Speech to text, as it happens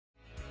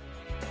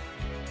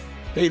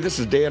Hey, this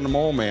is Dan the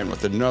Mole Man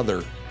with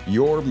another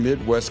Your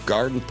Midwest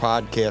Garden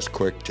Podcast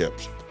Quick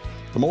Tips.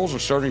 The moles are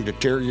starting to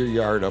tear your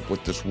yard up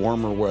with this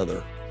warmer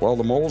weather. Well,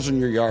 the moles in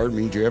your yard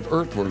means you have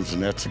earthworms,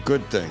 and that's a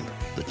good thing.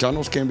 The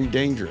tunnels can be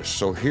dangerous,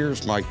 so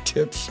here's my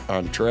tips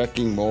on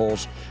tracking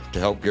moles to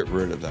help get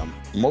rid of them.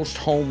 Most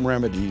home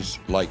remedies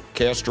like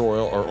castor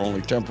oil are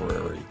only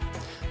temporary.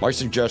 My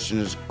suggestion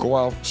is go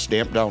out,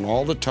 stamp down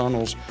all the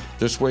tunnels.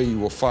 This way you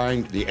will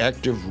find the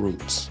active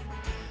roots.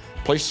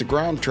 Place the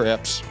ground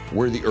traps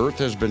where the earth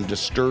has been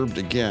disturbed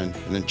again,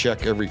 and then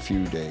check every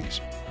few days.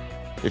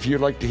 If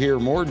you'd like to hear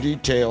more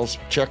details,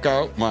 check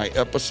out my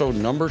episode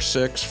number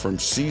 6 from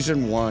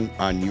season 1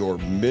 on Your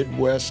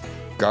Midwest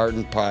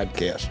Garden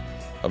Podcast,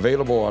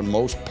 available on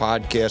most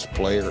podcast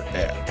player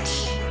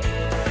apps.